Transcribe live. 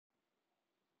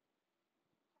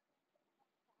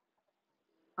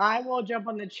I will jump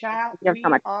on the chat. Thank you so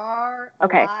much. Are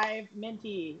okay. live,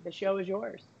 Minty. The show is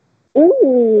yours.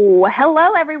 Ooh,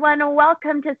 hello everyone.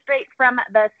 Welcome to Straight from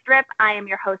the Strip. I am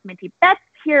your host, Minty Bets,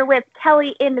 here with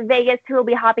Kelly in Vegas, who will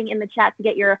be hopping in the chat to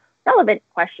get your relevant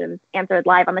questions answered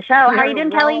live on the show. How are you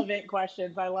doing, Kelly? Relevant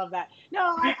questions. I love that.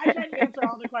 No, I try to answer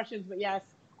all the questions, but yes,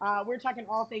 we're talking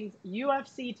all things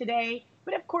UFC today.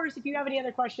 But of course, if you have any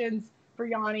other questions for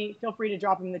Gianni, feel free to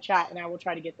drop them in the chat, and I will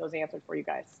try to get those answered for you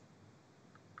guys.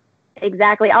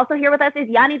 Exactly. Also here with us is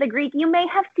Gianni the Greek. You may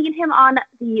have seen him on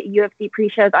the UFC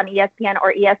pre-shows on ESPN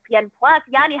or ESPN Plus.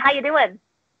 Gianni, how you doing?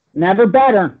 Never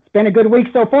better. It's been a good week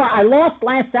so far. I lost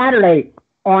last Saturday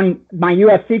on my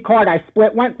UFC card. I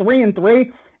went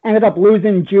 3-3, ended up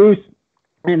losing juice,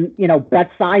 and bet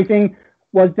sizing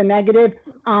was the negative.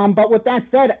 But with that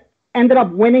said, ended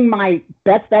up winning my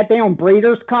bets that day on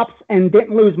Breeders' Cups and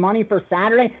didn't lose money for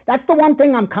Saturday. That's the one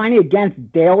thing I'm kind of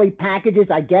against daily packages.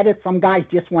 I get it. Some guys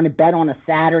just want to bet on a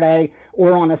Saturday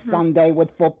or on a Sunday with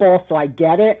football, so I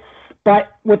get it.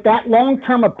 But with that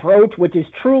long-term approach, which is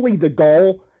truly the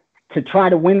goal to try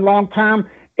to win long-term,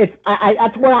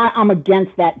 that's where I'm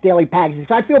against that daily packages.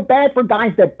 So I feel bad for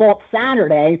guys that bought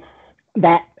Saturday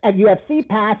that at UFC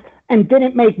Pass and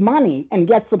didn't make money, and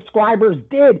yet subscribers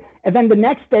did. And then the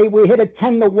next day we hit a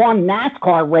 10-1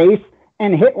 NASCAR race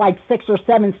and hit like 6 or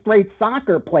 7 straight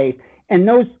soccer plays. And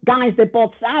those guys that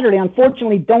bought Saturday,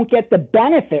 unfortunately, don't get the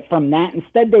benefit from that.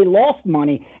 Instead, they lost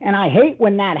money. And I hate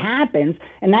when that happens.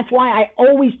 And that's why I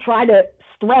always try to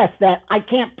stress that I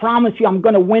can't promise you I'm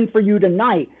going to win for you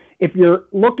tonight. If you're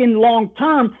looking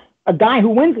long-term, a guy who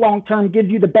wins long-term gives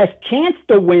you the best chance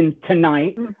to win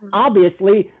tonight,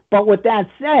 obviously. But with that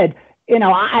said,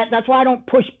 that's why I don't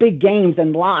push big games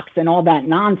and locks and all that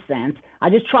nonsense. I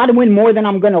just try to win more than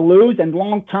I'm going to lose, and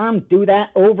long-term do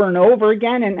that over and over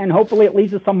again, and hopefully it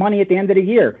leads to some money at the end of the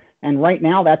year. And right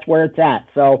now, that's where it's at.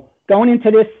 So going into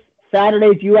this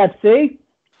Saturday's UFC,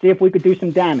 see if we could do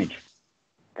some damage.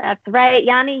 That's right.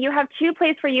 Gianni, you have 2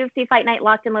 plays for UFC Fight Night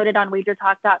locked and loaded on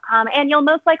WagerTalk.com, and you'll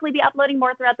most likely be uploading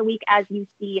more throughout the week as you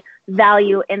see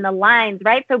value in the lines,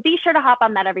 right? So be sure to hop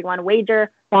on that, everyone.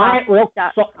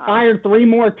 WagerTalk.com. Fired 3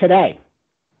 more today.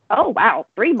 Oh, wow.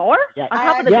 3 more? Yeah. On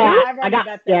top of the 2? I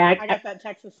got that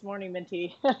text this morning,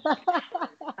 Minty.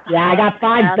 Yeah, I got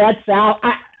 5 bets out.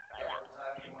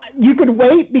 You could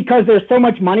wait because there's so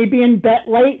much money being bet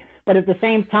late, but at the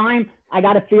same time, I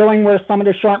got a feeling where some of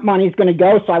the sharp money is going to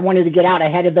go, so I wanted to get out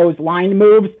ahead of those line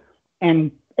moves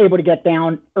and able to get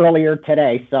down earlier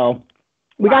today. So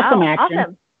we got some action.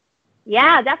 Awesome.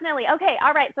 Yeah, definitely. Okay,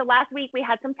 all right. So last week we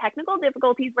had some technical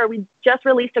difficulties where we just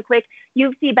released a quick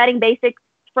UFC betting basics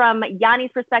from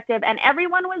Gianni's perspective, and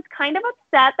everyone was kind of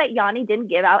upset that Gianni didn't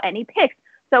give out any picks.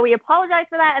 So we apologize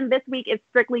for that, and this week it's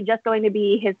strictly just going to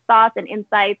be his thoughts and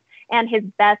insights and his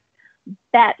best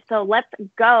bet. So let's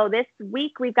go. This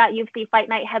week we've got UFC Fight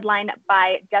Night headlined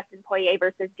by Dustin Poirier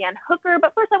versus Dan Hooker.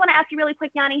 But first I want to ask you really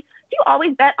quick, Gianni, do you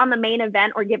always bet on the main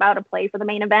event or give out a play for the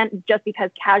main event just because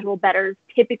casual bettors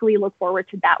typically look forward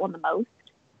to that one the most?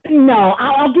 No,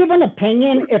 I'll give an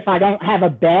opinion if I don't have a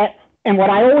bet. And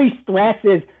what I always stress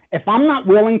is if I'm not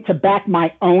willing to back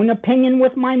my own opinion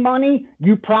with my money,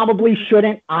 you probably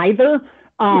shouldn't either.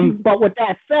 But with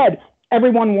that said,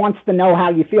 everyone wants to know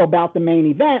how you feel about the main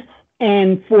event.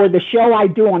 And for the show I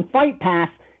do on Fight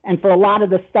Pass, and for a lot of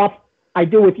the stuff I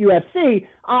do with UFC,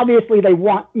 obviously they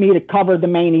want me to cover the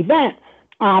main event.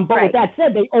 But with that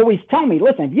said, they always tell me,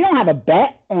 listen, if you don't have a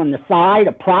bet on the side,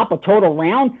 a prop, a total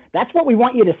round, that's what we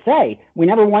want you to say. We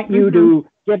never want you to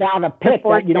give out a pick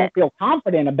that you don't feel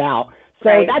confident about.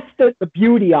 So that's the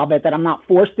beauty of it, that I'm not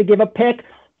forced to give a pick.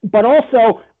 But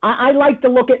also, I like to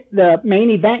look at the main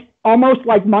event almost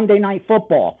like Monday Night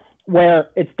Football,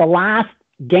 where it's the last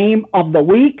game of the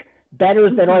week.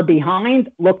 Bettors that are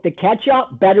behind look to catch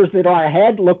up. Bettors that are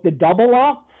ahead look to double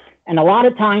up. And a lot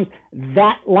of times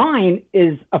that line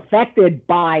is affected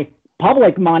by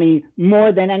public money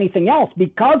more than anything else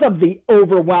because of the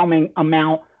overwhelming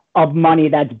amount of money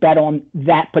that's bet on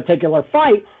that particular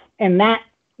fight. And that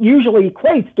usually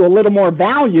equates to a little more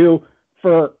value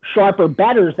for sharper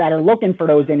bettors that are looking for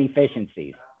those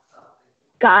inefficiencies.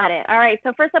 Got it. All right.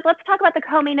 So first up, let's talk about the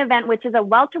co-main event, which is a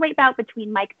welterweight bout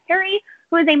between Mike Perry,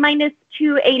 who is a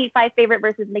 -285 favorite,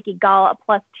 versus Mickey Gall, a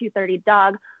 +230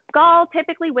 dog. Gall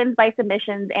typically wins by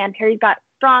submissions, and Perry's got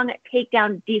strong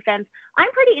takedown defense.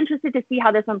 I'm pretty interested to see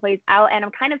how this one plays out, and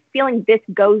I'm kind of feeling this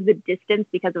goes the distance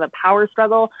because of a power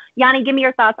struggle. Gianni, give me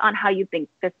your thoughts on how you think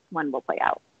this one will play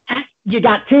out. You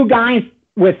got 2 guys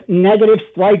with negative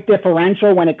strike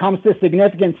differential when it comes to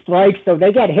significant strikes, so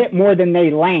they get hit more than they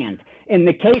land. In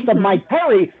the case of Mike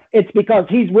Perry, it's because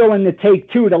he's willing to take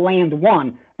 2 to land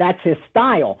 1. That's his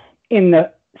style.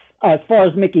 As far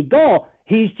as Mickey Gall,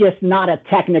 he's just not a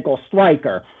technical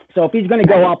striker. So if he's going to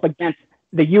go up against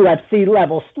the UFC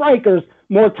level strikers,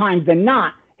 more times than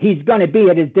not, he's going to be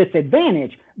at his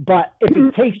disadvantage. But if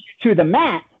he takes you to the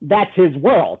mat, that's his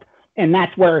world. And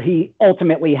that's where he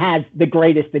ultimately has the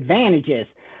greatest advantages.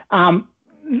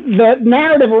 The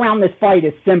narrative around this fight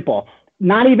is simple.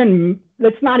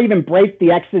 Let's not even break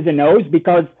the X's and O's,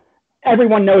 because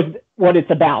everyone knows what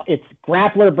it's about. It's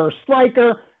grappler versus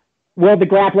striker. Will the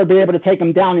grappler be able to take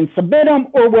him down and submit him,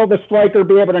 or will the striker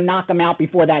be able to knock him out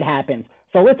before that happens?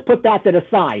 So let's put that to the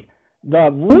side.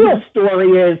 The real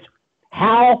story is,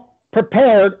 how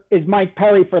prepared is Mike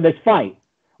Perry for this fight?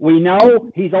 We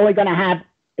know he's only going to have,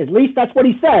 at least that's what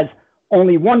he says,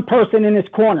 only one person in his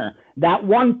corner. That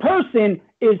one person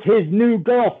is his new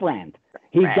girlfriend.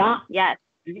 He's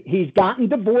gotten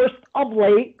divorced of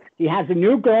late. He has a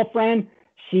new girlfriend.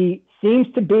 She seems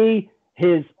to be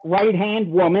his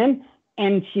right-hand woman,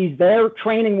 and she's there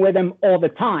training with him all the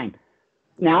time.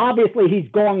 Now, obviously, he's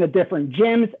going to different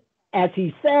gyms. As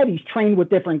he said, he's trained with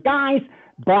different guys,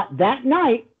 but that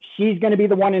night, she's going to be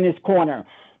the one in his corner.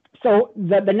 So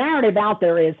the narrative out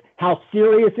there is, how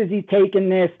serious is he taking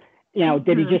this? You know,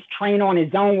 did he just train on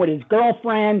his own with his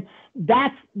girlfriend?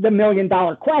 That's the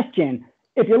million-dollar question.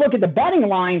 If you look at the betting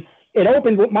line, it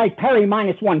opened with Mike Perry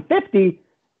minus 150.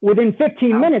 Within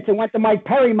 15 minutes, it went to Mike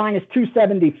Perry minus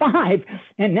 275,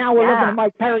 and now we're looking at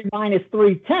Mike Perry minus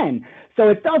 310. So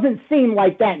it doesn't seem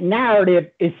like that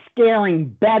narrative is scaring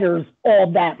bettors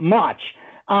all that much.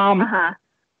 I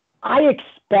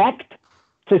expect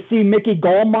to see Mickey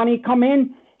Gall money come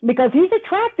in, because he's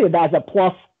attractive as a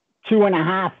plus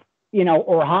 2.5,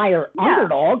 or higher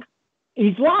underdog.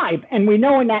 He's live, and we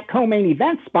know in that co-main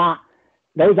event spot,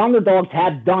 those underdogs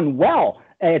have done well.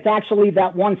 It's actually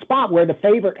that one spot where the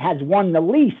favorite has won the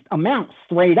least amount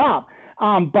straight up.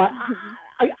 But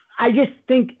I just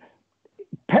think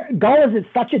Gall is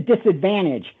at such a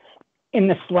disadvantage in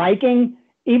the striking,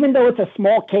 even though it's a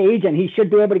small cage and he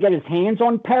should be able to get his hands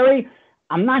on Perry.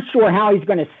 I'm not sure how he's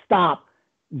going to stop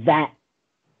that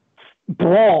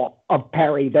brawl of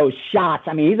Perry, those shots.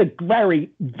 I mean, he's a very,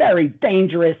 very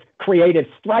dangerous, creative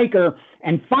striker.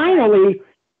 And finally,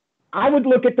 I would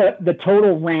look at the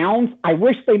total rounds. I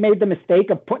wish they made the mistake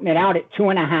of putting it out at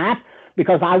 2.5,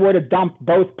 because I would have dumped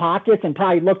both pockets and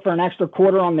probably looked for an extra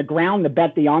quarter on the ground to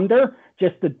bet the under,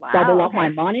 just to double up my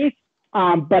money.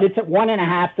 But it's at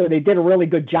 1.5, so they did a really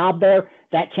good job there.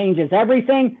 That changes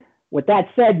everything. With that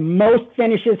said, most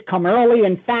finishes come early.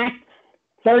 In fact,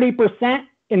 30%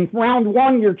 in round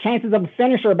 1, your chances of a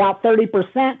finish are about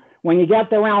 30%. When you get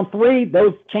to round 3,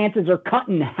 those chances are cut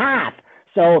in half.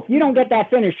 So if you don't get that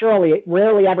finish early, it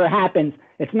rarely ever happens.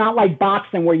 It's not like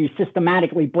boxing where you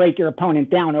systematically break your opponent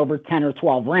down over 10 or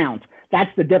 12 rounds.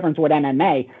 That's the difference with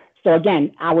MMA. So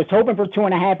again, I was hoping for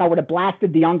 2.5. I would have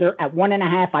blasted the under at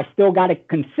 1.5. I still got to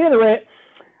consider it.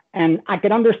 And I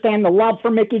could understand the love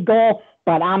for Mickey Gall,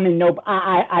 but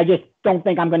I just don't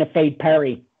think I'm going to fade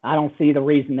Perry. I don't see the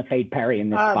reason to fade Perry in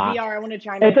this spot. VR, I want to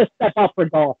chime in. It's a step up for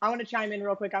Gall. I want to chime in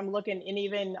real quick. I'm looking, and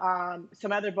even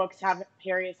some other books have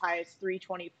Perry as high as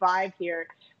 325 here.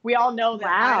 We all know that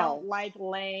I don't like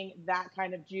laying that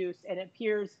kind of juice, and it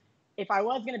appears if I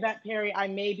was going to bet Perry, I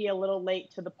may be a little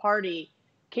late to the party.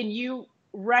 Can you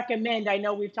recommend, I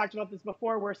know we've talked about this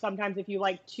before, where sometimes if you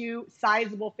like 2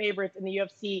 sizable favorites in the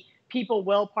UFC, people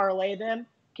will parlay them.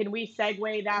 Can we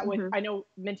segue that with, I know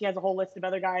Minty has a whole list of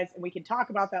other guys, and we can talk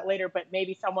about that later, but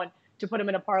maybe someone to put him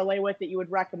in a parlay with that you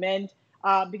would recommend?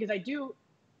 Because I do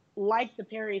like the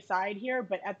Perry side here,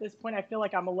 but at this point, I feel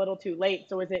like I'm a little too late.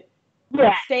 So is it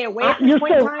stay away at this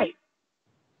point in time? Right.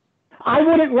 I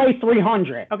wouldn't lay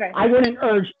 300. Okay. I wouldn't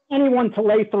urge anyone to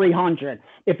lay 300.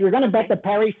 If you're going to bet the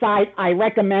Perry side, I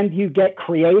recommend you get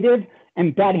creative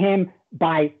and bet him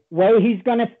by way he's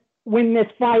going to win this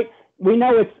fight. We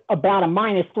know it's about a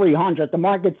minus 300. The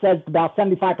market says it's about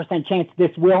 75% chance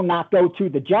this will not go to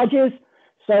the judges.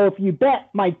 So if you bet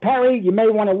Mike Perry, you may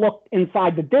want to look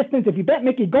inside the distance. If you bet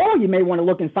Mickey Gall, you may want to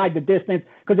look inside the distance,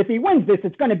 because if he wins this,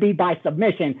 it's going to be by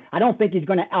submission. I don't think he's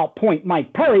going to outpoint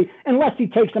Mike Perry unless he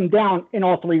takes him down in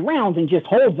all 3 rounds and just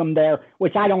holds him there,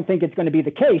 which I don't think it's going to be the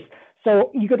case.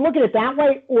 So you could look at it that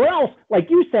way, or else,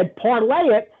 like you said,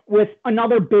 parlay it with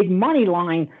another big money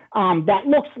line that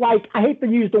looks like, I hate to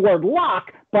use the word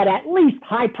lock, but at least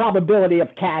high probability of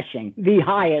cashing, the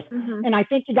highest. And I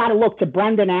think you got to look to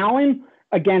Brendan Allen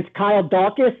against Kyle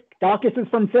Daukaus. Daukaus is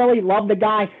from Philly, love the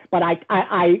guy, but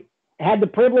I had the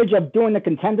privilege of doing the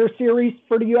Contender Series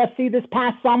for the UFC this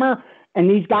past summer, and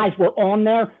these guys were on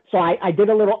there. So I did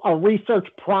a little research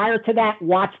prior to that,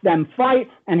 watched them fight,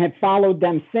 and have followed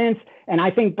them since. And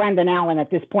I think Brendan Allen at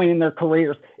this point in their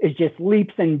careers is just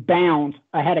leaps and bounds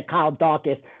ahead of Kyle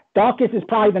Daukaus. Daukaus is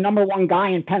probably the number one guy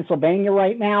in Pennsylvania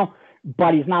right now,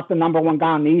 but he's not the number one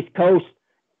guy on the East Coast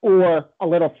or a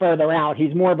little further out.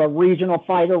 He's more of a regional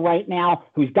fighter right now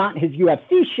who's gotten his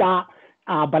UFC shot,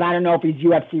 but I don't know if he's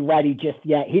UFC ready just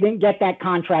yet. He didn't get that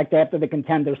contract after the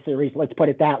Contender Series, let's put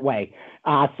it that way.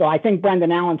 So I think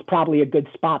Brendan Allen's probably a good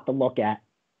spot to look at.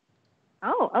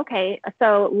 Oh, okay.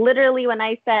 So literally when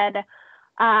I said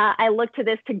I look to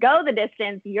this to go the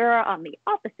distance, you're on the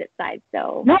opposite side.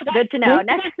 So no, good to know.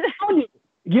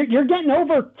 You're getting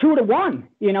over 2-1.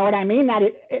 You know what I mean? That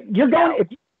you're going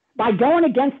by going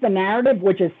against the narrative,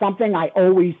 which is something I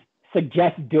always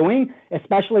suggest doing,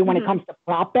 especially when it comes to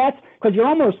prop bets, because you're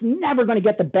almost never going to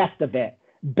get the best of it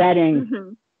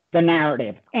betting the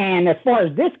narrative. And as far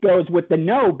as this goes, with the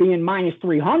no being minus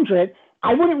 300,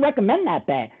 I wouldn't recommend that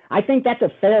bet. I think that's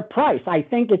a fair price. I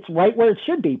think it's right where it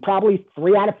should be. Probably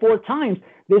 3 out of 4 times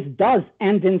this does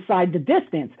end inside the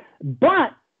distance,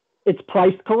 but it's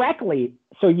priced correctly.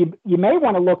 So you may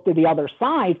want to look to the other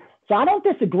side. So I don't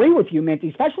disagree with you, Minty,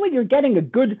 especially you're getting a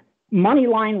good money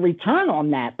line return on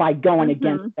that by going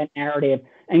against the narrative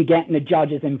and getting the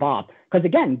judges involved. Because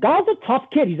again, Gall's a tough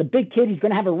kid. He's a big kid. He's going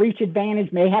to have a reach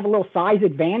advantage, may have a little size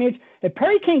advantage. If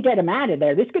Perry can't get him out of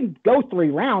there, this could go 3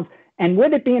 rounds. And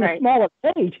with it being a smaller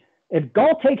cage, if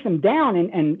Gall takes him down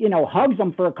and hugs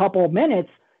him for a couple of minutes,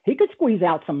 he could squeeze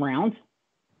out some rounds.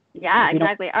 Yeah,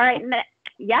 exactly. All right.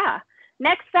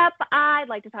 Next up, I'd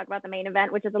like to talk about the main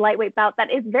event, which is a lightweight bout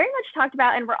that is very much talked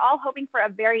about, and we're all hoping for a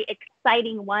very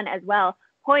exciting one as well.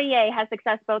 Poirier has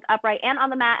success both upright and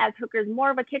on the mat, as Hooker's more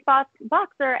of a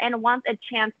kickboxer and wants a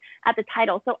chance at the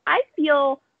title. So I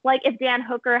feel like if Dan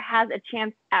Hooker has a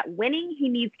chance at winning, he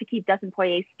needs to keep Dustin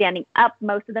Poirier standing up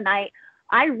most of the night.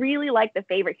 I really like the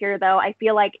favorite here, though. I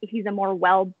feel like he's a more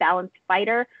well-balanced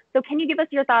fighter. So can you give us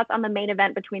your thoughts on the main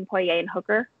event between Poirier and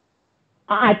Hooker?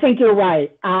 I think you're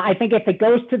right. I think if it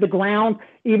goes to the ground,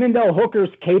 even though Hooker's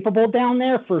capable down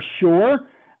there for sure,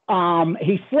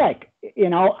 he's slick.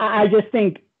 I just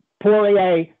think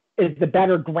Poirier is the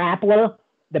better grappler,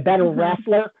 the better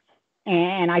wrestler,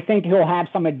 and I think he'll have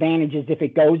some advantages if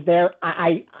it goes there.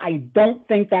 I don't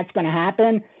think that's going to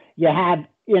happen. You have,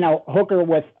 Hooker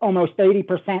with almost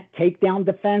 80% takedown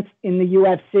defense in the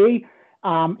UFC,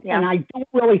 and I don't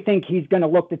really think he's going to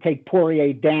look to take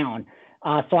Poirier down.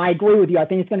 So I agree with you. I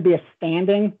think it's going to be a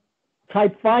standing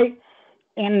type fight.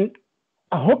 And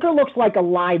Hooker looks like a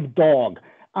live dog.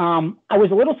 I was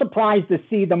a little surprised to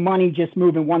see the money just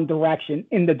move in one direction,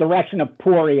 in the direction of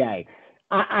Poirier.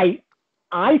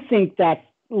 I think that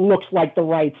looks like the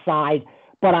right side,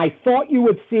 but I thought you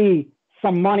would see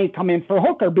some money come in for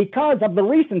Hooker because of the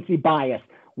recency bias.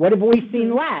 What have we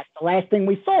seen last? The last thing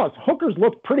we saw is Hooker's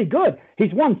looked pretty good.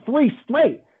 He's won 3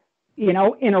 straight. In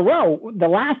a row. The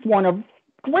last one, a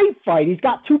great fight. He's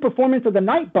got 2 performance of the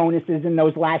night bonuses in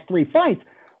those last 3 fights.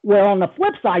 Where on the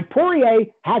flip side, Poirier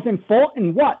hasn't fought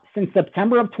in since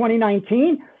September of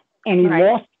 2019, and he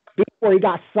lost before he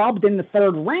got subbed in the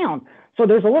 3rd round. So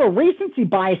there's a little recency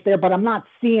bias there, but I'm not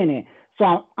seeing it.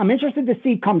 So I'm interested to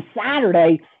see come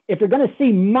Saturday if you're going to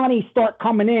see money start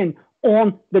coming in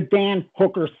on the Dan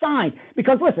Hooker side.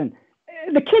 Because listen,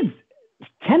 the kid's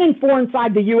 10-4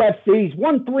 inside the UFC. He's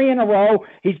won 3 in a row.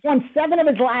 He's won 7 of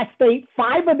his last 8,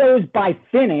 5 of those by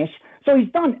finish. So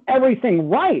he's done everything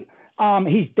right.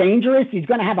 He's dangerous. He's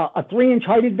going to have a 3-inch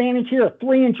height advantage here, a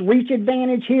 3-inch reach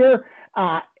advantage here.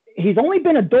 He's only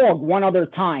been a dog one other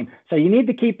time. So you need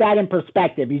to keep that in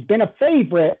perspective. He's been a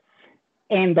favorite,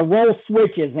 and the role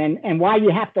switches, and why you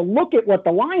have to look at what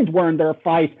the lines were in their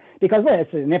fights. Because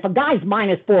listen, if a guy's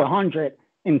minus 400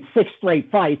 in 6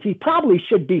 straight fights, he probably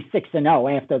should be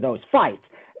 6-0 after those fights.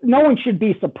 No one should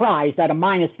be surprised that a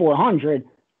minus 400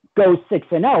 goes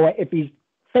 6-0 if he's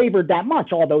favored that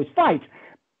much all those fights.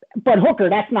 But Hooker,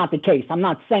 that's not the case. I'm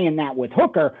not saying that with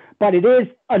Hooker, but it is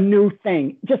a new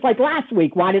thing. Just like last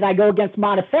week, why did I go against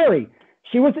Modafferi?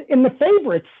 She was in the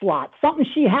favorite slot, something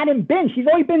she hadn't been. She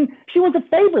was a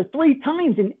favorite 3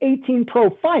 times in 18 pro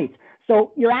fights.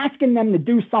 So you're asking them to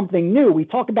do something new. We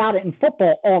talk about it in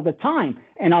football all the time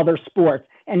and other sports,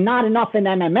 and not enough in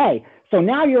MMA. So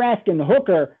now you're asking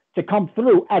Hooker to come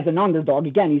through as an underdog.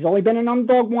 Again, he's only been an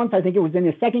underdog once. I think it was in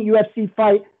his 2nd UFC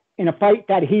fight, in a fight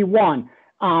that he won.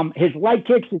 His leg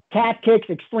kicks, his calf kicks,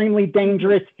 extremely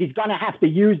dangerous. He's going to have to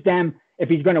use them if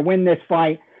he's going to win this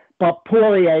fight. But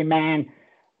Poirier, man,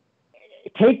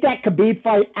 take that Khabib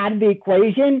fight out of the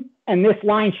equation, and this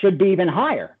line should be even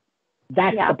higher.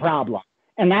 That's the problem.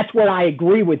 And that's where I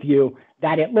agree with you,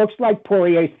 that it looks like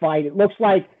Poirier's fight. It looks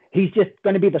like he's just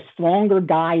going to be the stronger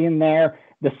guy in there.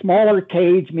 The smaller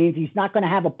cage means he's not going to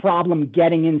have a problem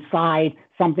getting inside,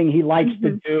 something he likes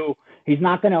to do. He's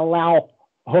not going to allow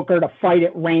Hooker to fight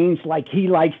at range like he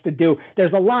likes to do.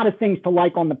 There's a lot of things to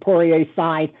like on the Poirier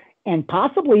side, and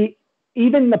possibly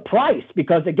even the price,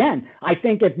 because again, I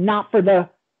think if not for the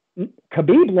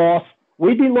Khabib loss,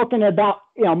 we'd be looking at about,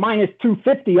 minus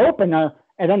 250 opener,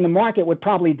 and then the market would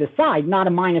probably decide, not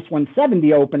a minus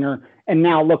 170 opener, and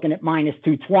now looking at minus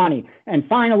 220. And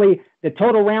finally, the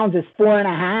total rounds is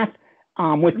 4.5,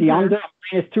 with the under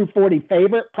minus 240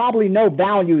 favorite. Probably no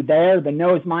value there. The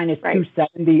nose minus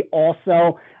 270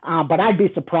 also. But I'd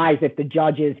be surprised if the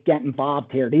judges get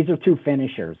involved here. These are two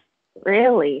finishers.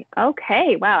 Really?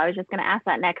 Okay. Wow. I was just going to ask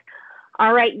that next.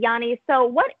 All right, Gianni. So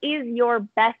what is your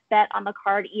best bet on the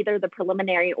card, either the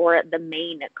preliminary or the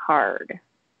main card?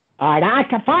 All right,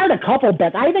 I fired a couple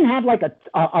bets. I even had like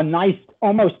a nice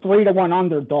almost 3-1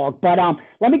 underdog. But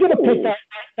let me give a pick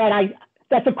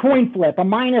that's a coin flip.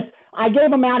 I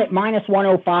gave him out at minus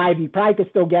 105. You probably could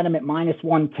still get him at minus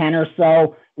 110 or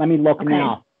so. Let me look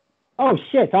now. Oh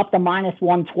shit, it's up to minus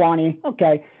 120.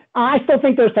 Okay. I still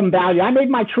think there's some value. I made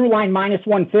my true line minus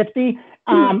 150.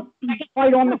 Second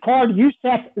fight on the card,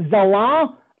 Youssef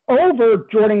Zalal over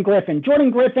Jordan Griffin. Jordan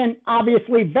Griffin,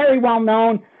 obviously very well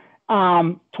known.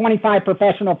 25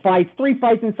 professional fights, 3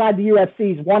 fights inside the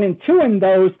UFC. He's 1 and 2 in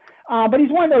those. But he's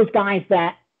one of those guys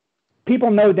that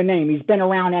people know the name. He's been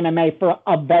around MMA for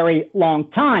a very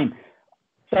long time.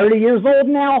 30 years old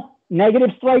now,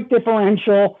 negative strike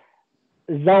differential.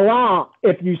 Zalal,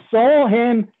 if you saw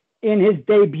him in his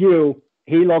debut,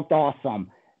 he looked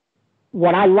awesome.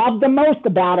 What I love the most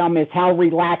about him is how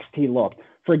relaxed he looked.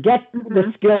 Forget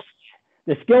the skill.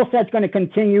 The skill set's going to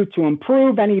continue to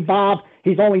improve and evolve.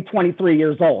 He's only 23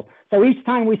 years old. So each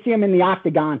time we see him in the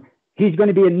octagon, he's going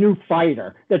to be a new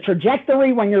fighter. The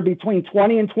trajectory when you're between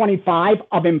 20 and 25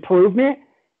 of improvement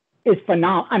is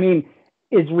phenomenal. I mean,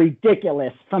 is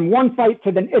ridiculous. From one fight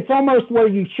to the, it's almost where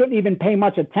you shouldn't even pay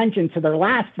much attention to their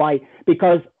last fight,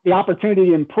 because the opportunity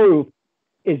to improve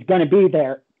is going to be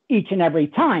there each and every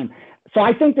time. So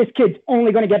I think this kid's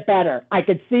only going to get better. I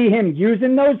could see him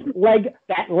using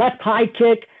that left high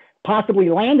kick, possibly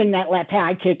landing that left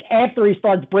high kick after he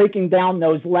starts breaking down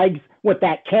those legs with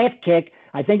that calf kick.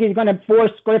 I think he's going to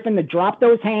force Griffin to drop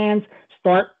those hands,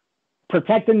 start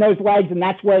protecting those legs, and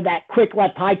that's where that quick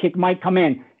left high kick might come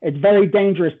in. It's very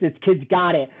dangerous. This kid's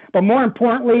got it. But more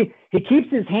importantly, he keeps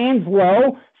his hands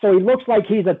low, so he looks like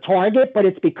he's a target, but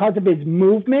it's because of his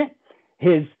movement,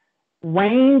 his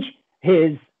range,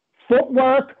 his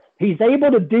footwork. He's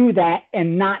able to do that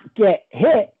and not get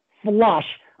hit flush.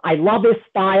 I love his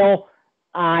style.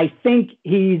 I think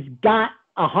he's got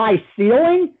a high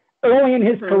ceiling early in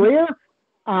his career.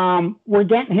 We're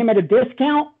getting him at a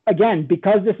discount. Again,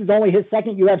 because this is only his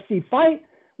second UFC fight,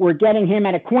 we're getting him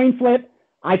at a coin flip.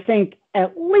 I think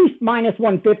at least minus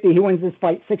 150, he wins this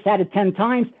fight 6 out of 10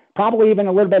 times, probably even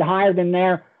a little bit higher than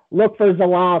there. Look for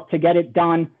Zalal to get it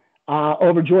done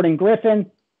over Jordan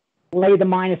Griffin. Lay the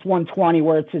minus 120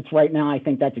 where it sits right now. I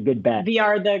think that's a good bet.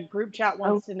 VR, the group chat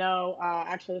wants to know,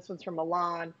 actually this one's from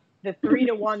Milan, the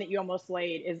 3-1 that you almost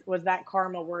laid, was that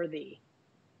karma worthy?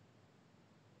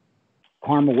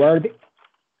 Karma worthy?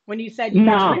 When you said you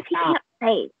I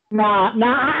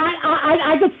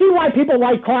could see why people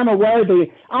like Karma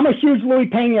Worthy. I'm a huge Louis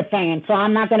Pena fan, so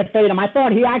I'm not going to fade him. I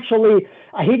thought he actually,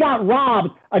 he got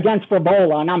robbed against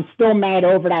Borella, and I'm still mad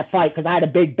over that fight because I had a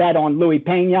big bet on Louis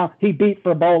Pena. He beat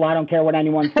Borella. I don't care what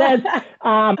anyone says.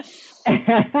 And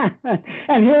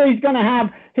here he's going to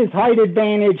have his height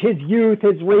advantage, his youth,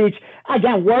 his reach.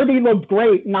 Again, Worthy looked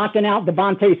great knocking out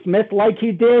Villante Smith like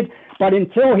he did, but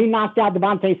until he knocked out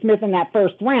Villante Smith in that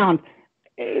first round,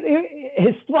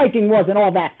 his striking wasn't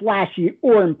all that flashy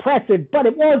or impressive, but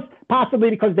it was possibly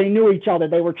because they knew each other.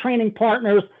 They were training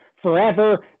partners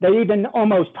forever. They even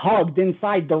almost hugged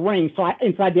inside the ring,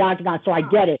 inside the octagon. So I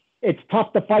get it. It's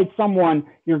tough to fight someone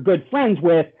you're good friends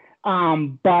with.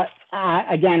 But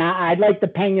again, I'd like the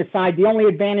Pena side. The only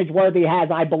advantage Worthy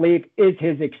has, I believe, is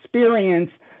his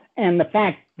experience and the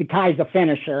fact the guy's a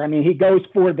finisher. I mean, he goes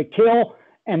for the kill,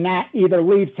 and that either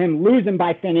leaves him losing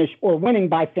by finish or winning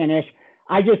by finish.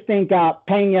 I just think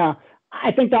Pena,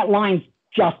 I think that line's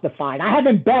justified. I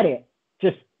haven't bet it,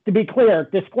 just to be clear,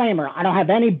 disclaimer, I don't have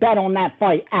any bet on that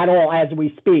fight at all as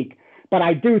we speak, but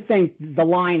I do think the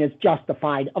line is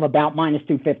justified of about minus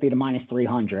 250 to minus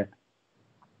 300.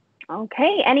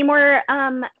 Okay. Any more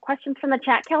questions from the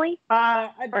chat, Kelly?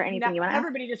 Or anything you want to ask?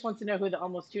 Everybody just wants to know who the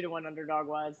almost 2-1 underdog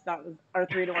was. That was our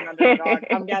 3-1 underdog.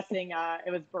 I'm guessing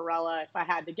it was Borella. If I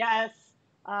had to guess,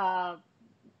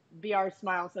 BR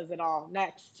smile says it all.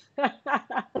 Next. All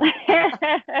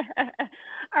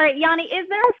right, Yanni, is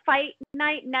there a fight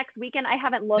night next weekend? I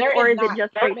haven't looked, or is it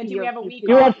just straight Minty, we have a week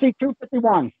off. UFC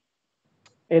 251.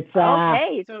 It's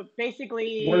okay. So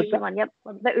basically, yep.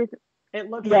 It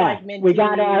looks like Minty. We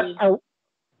got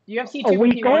UFC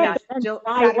 251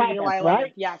 Saturday, July 11th.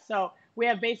 Right? Yeah, so we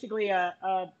have basically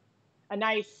a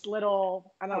nice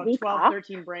little, I don't know, 12,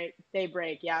 13 day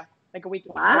break. Yeah, like a week,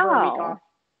 over a week off.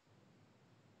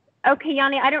 Okay,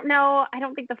 Yanni, I don't know. I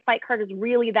don't think the fight card is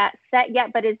really that set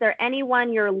yet, but is there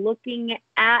anyone you're looking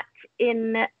at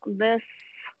in this?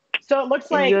 So it looks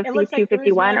like UFC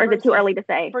 251, or is it too early to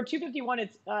say? For 251,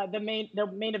 it's the main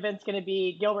event's going to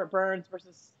be Gilbert Burns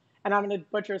versus, and I'm going to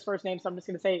butcher his first name, so I'm just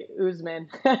going to say Usman.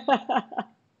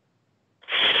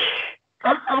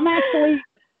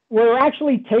 We're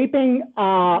actually taping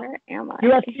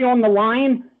UFC on the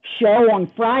Line show on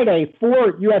Friday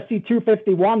for UFC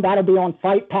 251. That'll be on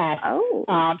Fight Pass.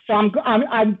 So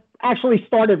I'm actually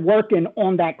started working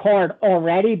on that card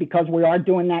already because we are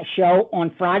doing that show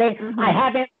on Friday. Mm-hmm.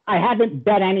 I haven't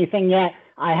bet anything yet.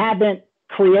 I haven't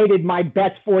created my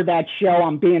bets for that show.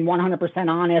 I'm being 100%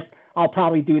 honest. I'll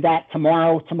probably do that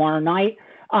tomorrow night.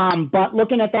 But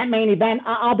looking at that main event,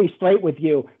 I'll be straight with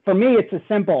you. For me, it's a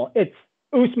simple. It's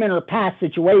Usman or pass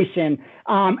situation.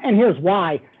 And here's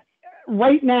why.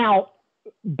 Right now,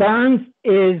 Burns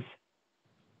is,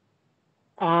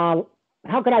 how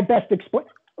could I best explain?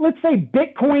 Let's say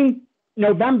Bitcoin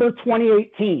November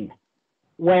 2018,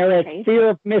 where it's fear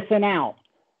of missing out.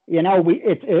 You know,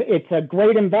 it's a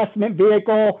great investment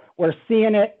vehicle. We're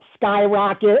seeing it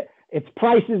skyrocket. Its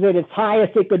price is at its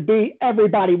highest it could be.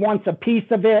 Everybody wants a piece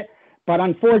of it. But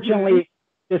unfortunately,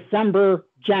 December,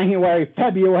 January,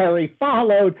 February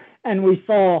followed, and we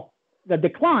saw the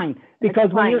decline.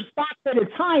 Because when your stock's at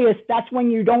its highest, that's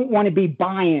when you don't want to be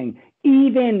buying.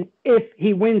 Even if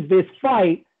he wins this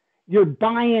fight, you're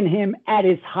buying him at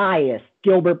his highest,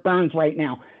 Gilbert Burns right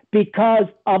now, because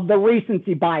of the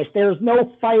recency bias. There's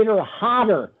no fighter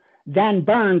hotter than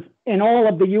Burns in all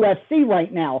of the UFC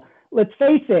right now. Let's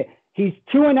face it, he's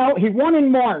 2-0. He won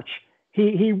in March.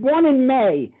 He won in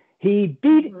May. He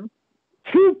beat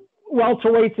two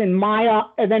welterweights in Maya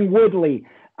and then Woodley.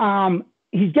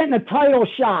 He's getting a title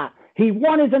shot. He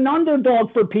won as an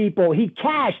underdog for people. He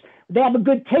cashed. They have a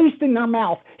good taste in their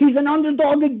mouth. He's an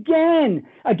underdog again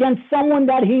against someone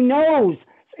that he knows.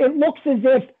 It looks as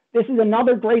if this is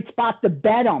another great spot to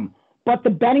bet him, but the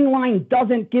betting line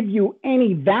doesn't give you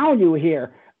any value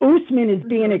here. Usman is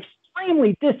being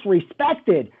extremely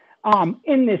disrespected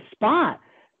in this spot.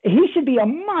 He should be a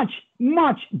much,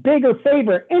 much bigger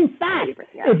favorite. In fact,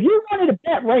 if you wanted to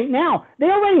bet right now, they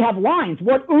already have lines.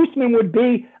 What Usman would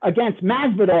be against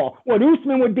Masvidal, what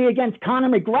Usman would be against Conor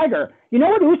McGregor. You know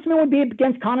what Usman would be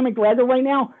against Conor McGregor right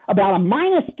now? About a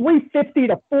minus 350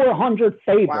 to 400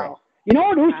 favorite. Wow. You know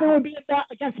what Usman would be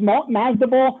against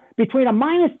Masvidal? Between a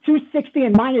minus 260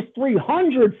 and minus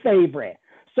 300 favorite.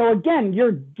 So again,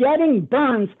 you're getting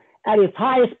Burns at his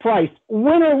highest price.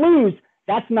 Win or lose,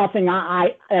 that's nothing.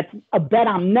 That's a bet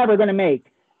I'm never going to make.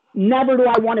 Never do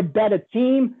I want to bet a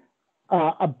team,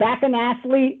 back an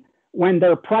athlete when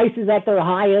their price is at their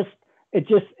highest. It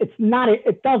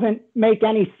doesn't make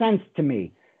any sense to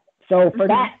me. So for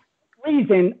that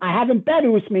reason, I haven't bet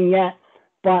Usman yet,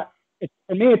 but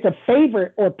for me, it's a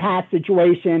favorite or pass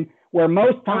situation where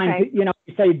most times, you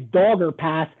say dog or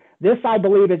pass. This, I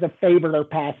believe, is a favorite or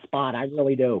pass spot. I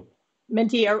really do.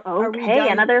 Minty, are we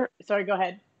done? Sorry, go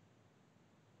ahead.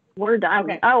 We're done.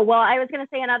 Okay. Oh, well, I was going to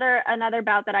say another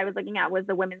bout that I was looking at was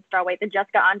the women's strawweight, the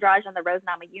Jessica Andrade and the Rose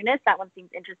Namajunas. That one seems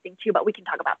interesting too, but we can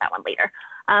talk about that one later.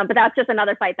 But that's just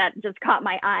another fight that just caught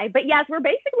my eye. But yes, we're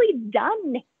basically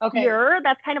done here.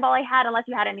 That's kind of all I had, unless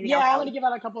you had anything else. Yeah, I want to give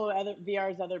out a couple of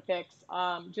other picks,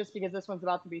 just because this one's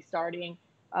about to be starting.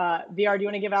 VR, do you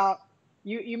want to give out?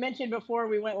 You mentioned before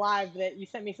we went live that you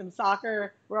sent me some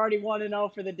soccer. We're already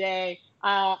 1-0 for the day.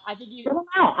 I think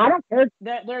I don't care.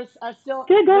 There's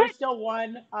still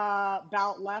one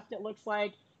bout left. It looks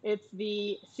like it's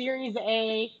the Series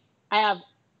A. I have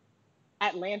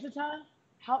Atlanta.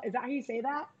 How is that? How you say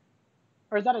that?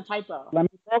 Or is that a typo? Let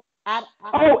me look.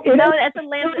 No, that's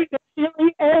Atlanta.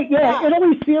 Series A. Yeah,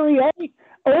 Italy Series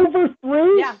A over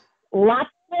 3. Yeah.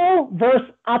 Lazio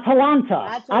versus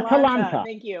Atalanta.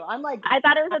 Thank you. I'm like, I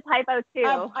thought it was a typo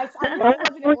too. I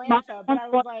knew it wasn't Atlanta, but I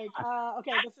was like,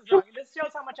 okay, this is wrong. This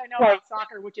shows how much I know about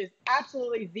soccer, which is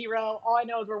absolutely zero. All I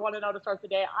know is we're 1-0 to start the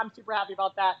day. I'm super happy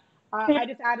about that. I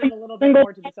just added a little bit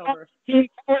more to the silver.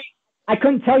 I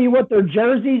couldn't tell you what their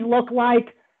jerseys look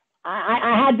like.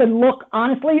 I had to look,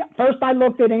 honestly. First, I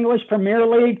looked at English Premier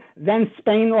League, then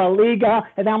Spain La Liga,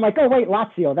 and then I'm like, oh, wait,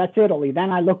 Lazio, that's Italy.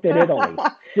 Then I looked at Italy.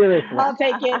 Seriously. I'll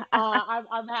take it.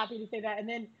 I'm happy to say that. And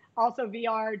then also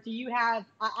VR, do you have,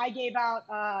 I gave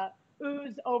out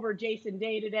Ooze over Jason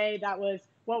Day today. That was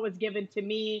what was given to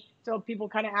me. So people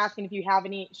kind of asking if you have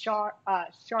any sharp. I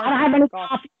don't have any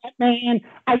golf yet, man.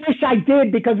 I wish I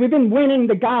did because we've been winning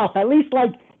the golf, at least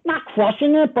like, not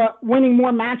crushing it, but winning more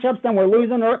matchups than we're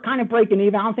losing, or kind of breaking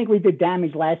even. I don't think we did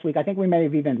damage last week. I think we may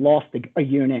have even lost a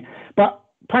unit. But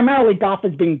primarily, golf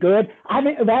has been good. I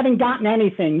haven't gotten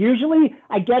anything. Usually,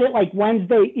 I get it like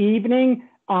Wednesday evening.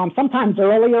 Sometimes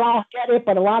earlier I'll get it,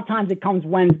 but a lot of times it comes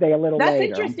Wednesday a little later.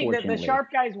 That's interesting that the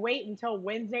sharp guys wait until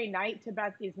Wednesday night to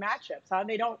bet these matchups. Huh?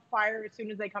 They don't fire as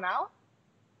soon as they come out?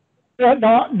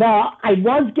 I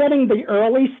was getting the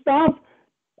early stuff.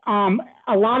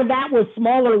 A lot of that was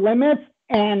smaller limits,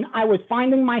 and I was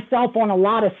finding myself on a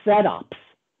lot of setups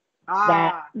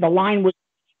that the line was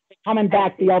coming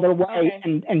back the other way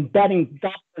and betting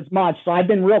double as much. So I've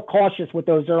been real cautious with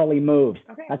those early moves.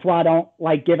 Okay. That's why I don't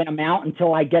like giving them out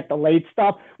until I get the late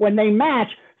stuff. When they match,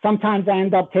 sometimes I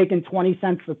end up taking 20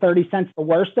 cents to 30 cents, the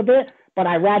worst of it. But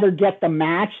I rather get the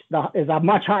match. Is a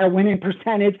much higher winning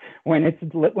percentage when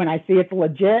I see it's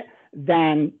legit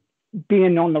than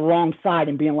being on the wrong side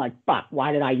and being like, fuck,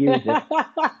 why did I use it?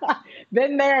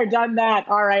 Been there, done that.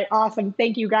 All right, awesome.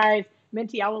 Thank you, guys.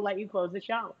 Minty, I will let you close the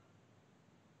show.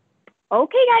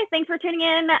 Okay, guys, thanks for tuning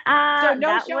in. So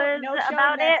no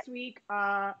show next week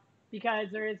because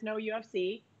there is no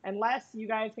UFC, unless you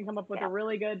guys can come up with a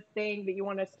really good thing that you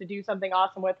want us to do something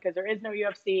awesome with, because there is no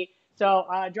UFC. So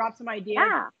drop some ideas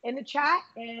in the chat,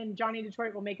 and Johnny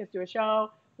Detroit will make us do a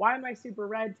show. Why am I super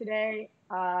red today?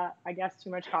 I guess too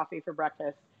much coffee for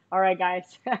breakfast. All right,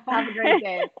 guys. Have a great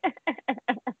day.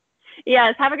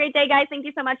 Yes, have a great day, guys. Thank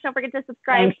you so much. Don't forget to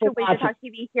subscribe to WagerTalk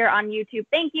TV here on YouTube.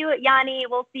 Thank you, Gianni.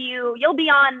 We'll see you. You'll be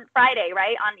on Friday,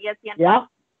 right, on ESPN? Yeah.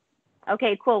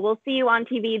 Okay, cool. We'll see you on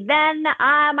TV then.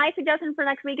 My suggestion for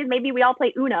next week is maybe we all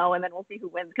play Uno, and then we'll see who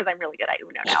wins, because I'm really good at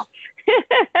Uno now.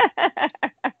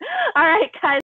 All right, guys.